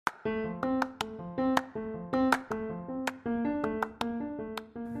Good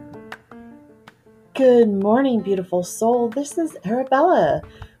morning, beautiful soul. This is Arabella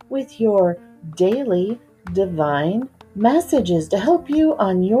with your daily divine messages to help you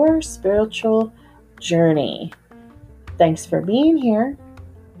on your spiritual journey. Thanks for being here.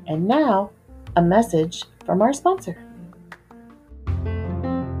 And now, a message from our sponsor.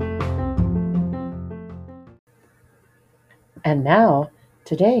 And now,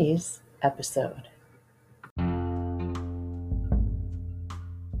 today's episode.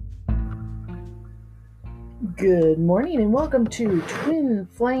 Good morning and welcome to Twin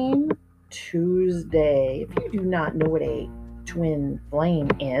Flame Tuesday. If you do not know what a twin flame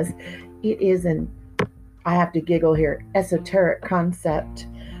is, it is I have to giggle here, esoteric concept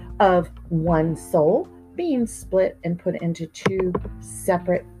of one soul being split and put into two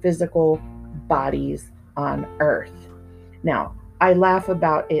separate physical bodies on Earth. Now, I laugh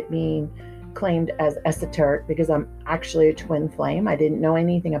about it being claimed as esoteric because I'm actually a twin flame. I didn't know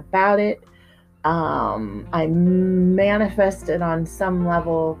anything about it. I manifested on some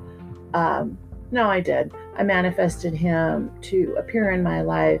level. No, I did. I manifested him to appear in my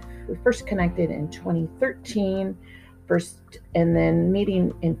life. We first connected in 2013, and then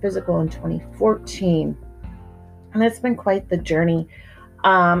meeting in physical in 2014. And it's been quite the journey.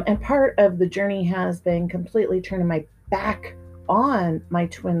 And part of the journey has been completely turning my back on my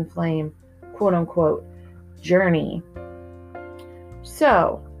twin flame, quote unquote, journey.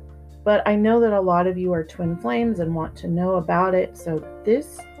 But I know that a lot of you are twin flames and want to know about it. So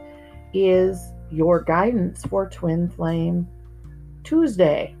this is your guidance for Twin Flame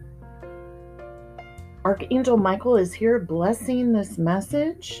Tuesday. Archangel Michael is here blessing this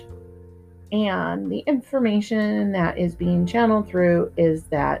message. And the information that is being channeled through is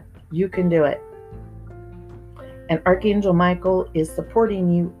that you can do it. And Archangel Michael is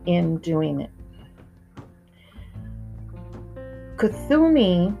supporting you in doing it.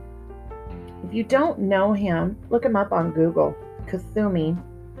 Kuthumi, if you don't know him, look him up on Google. Kuthumi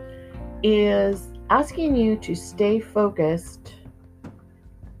is asking you to stay focused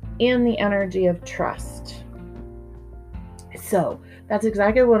in the energy of trust. So that's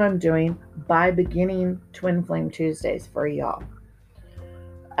exactly what I'm doing by beginning Twin Flame Tuesdays for y'all.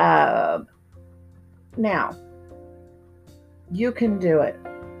 Now, you can do it.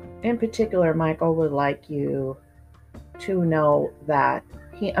 In particular, Michael would like you to know that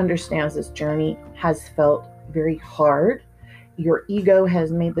he understands this journey has felt very hard. Your ego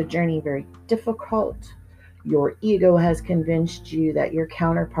has made the journey very difficult. Your ego has convinced you that your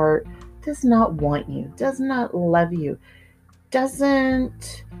counterpart does not want you, does not love you,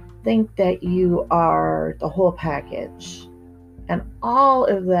 doesn't think that you are the whole package. And all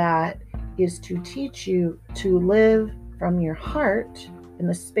of that is to teach you to live from your heart in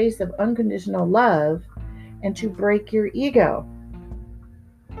the space of unconditional love and to break your ego.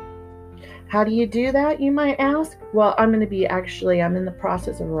 How do you do that, you might ask? Well, I'm in the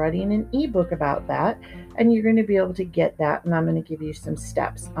process of writing an ebook about that, and you're going to be able to get that, and I'm going to give you some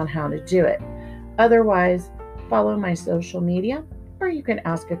steps on how to do it. Otherwise, follow my social media, or you can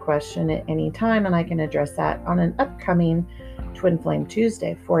ask a question at any time, and I can address that on an upcoming Twin Flame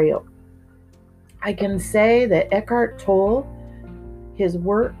Tuesday for you. I can say that Eckhart Tolle, his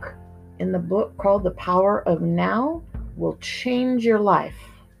work in the book called The Power of Now, will change your life.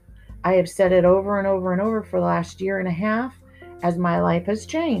 I have said it over and over and over for the last year and a half as my life has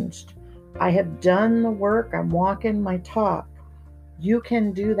changed. I have done the work. I'm walking my talk. You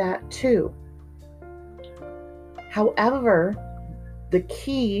can do that too. However, the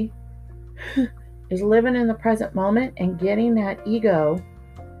key is living in the present moment and getting that ego.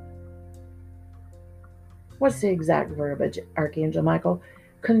 What's the exact verbiage, Archangel Michael?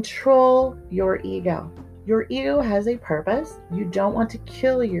 Control your ego. Your ego has a purpose. You don't want to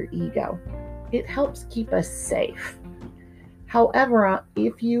kill your ego. It helps keep us safe. However,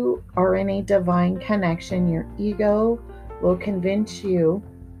 if you are in a divine connection, your ego will convince you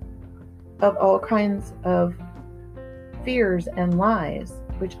of all kinds of fears and lies,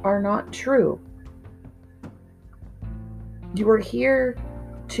 which are not true. You are here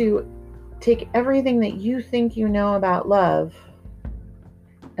to take everything that you think you know about love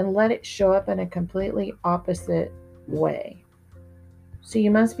and let it show up in a completely opposite way. So you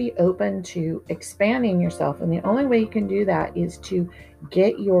must be open to expanding yourself. And the only way you can do that is to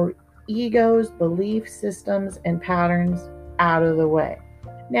get your ego's belief systems and patterns out of the way.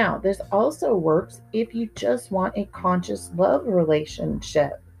 Now, this also works if you just want a conscious love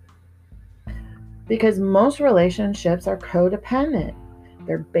relationship, because most relationships are codependent.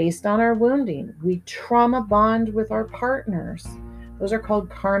 They're based on our wounding. We trauma bond with our partners. Those are called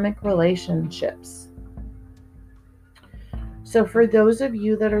karmic relationships. So for those of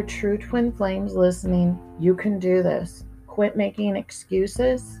you that are true twin flames listening, you can do this. Quit making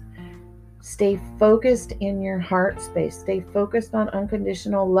excuses. Stay focused in your heart space. Stay focused on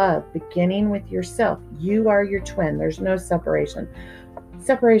unconditional love, beginning with yourself. You are your twin. There's no separation.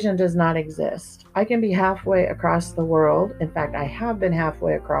 Separation does not exist. I can be halfway across the world. In fact, I have been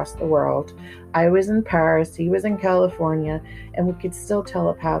halfway across the world. I was in Paris, he was in California, and we could still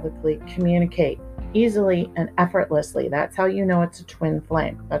telepathically communicate easily and effortlessly. That's how you know it's a twin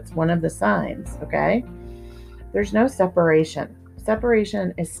flame. That's one of the signs, okay? There's no separation.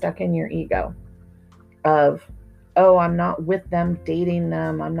 Separation is stuck in your ego of, oh, I'm not with them, dating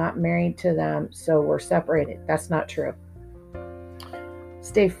them, I'm not married to them, so we're separated. That's not true.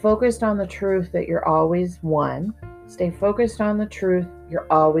 Stay focused on the truth that you're always one. Stay focused on the truth you're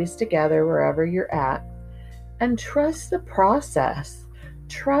always together wherever you're at. And trust the process.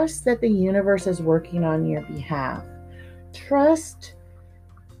 Trust that the universe is working on your behalf. Trust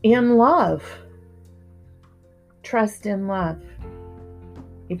in love. Trust in love.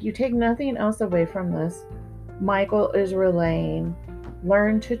 If you take nothing else away from this, Michael is relaying,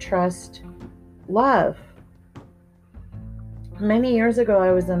 learn to trust love. Many years ago,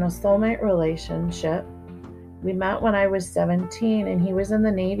 I was in a soulmate relationship. We met when I was 17 and he was in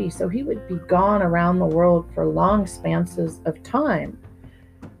the Navy, so he would be gone around the world for long spans of time.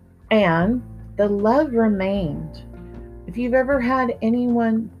 And the love remained. If you've ever had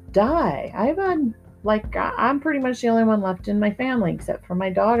anyone die, I'm pretty much the only one left in my family except for my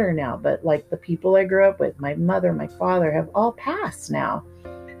daughter now, but like the people I grew up with, my mother, my father, have all passed now.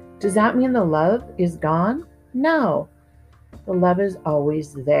 Does that mean the love is gone? No. The love is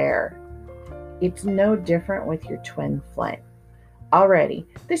always there. It's no different with your twin flame. Alrighty,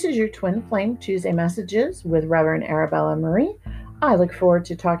 this is your Twin Flame Tuesday Messages with Reverend Arabella Marie. I look forward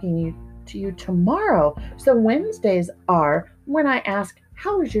to talking to you tomorrow. So Wednesdays are when I ask,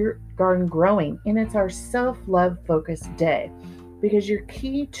 how is your garden growing? And it's our self-love focused day, because your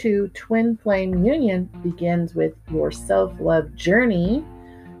key to twin flame union begins with your self-love journey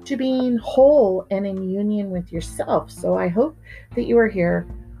to being whole and in union with yourself. So I hope that you are here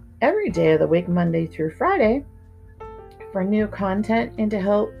every day of the week, Monday through Friday, for new content and to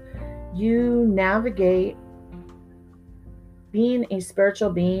help you navigate being a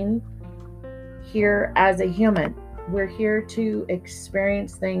spiritual being here as a human. We're here to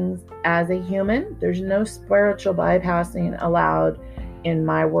experience things as a human. There's no spiritual bypassing allowed in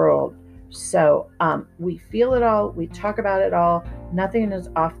my world. So we feel it all. We talk about it all. Nothing is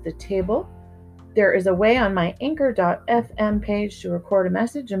off the table. There is a way on my anchor.fm page to record a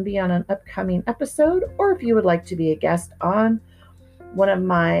message and be on an upcoming episode. Or if you would like to be a guest on one of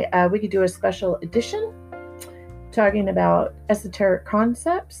my, we could do a special edition talking about esoteric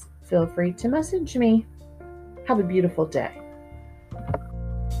concepts. Feel free to message me. Have a beautiful day.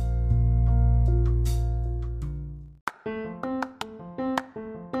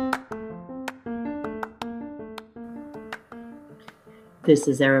 This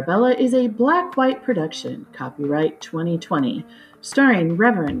is Arabella is a Black-White production, copyright 2020, starring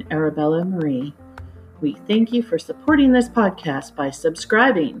Reverend Arabella Marie. We thank you for supporting this podcast by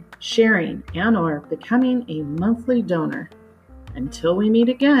subscribing, sharing, and/or becoming a monthly donor. Until we meet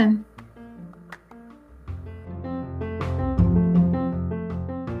again.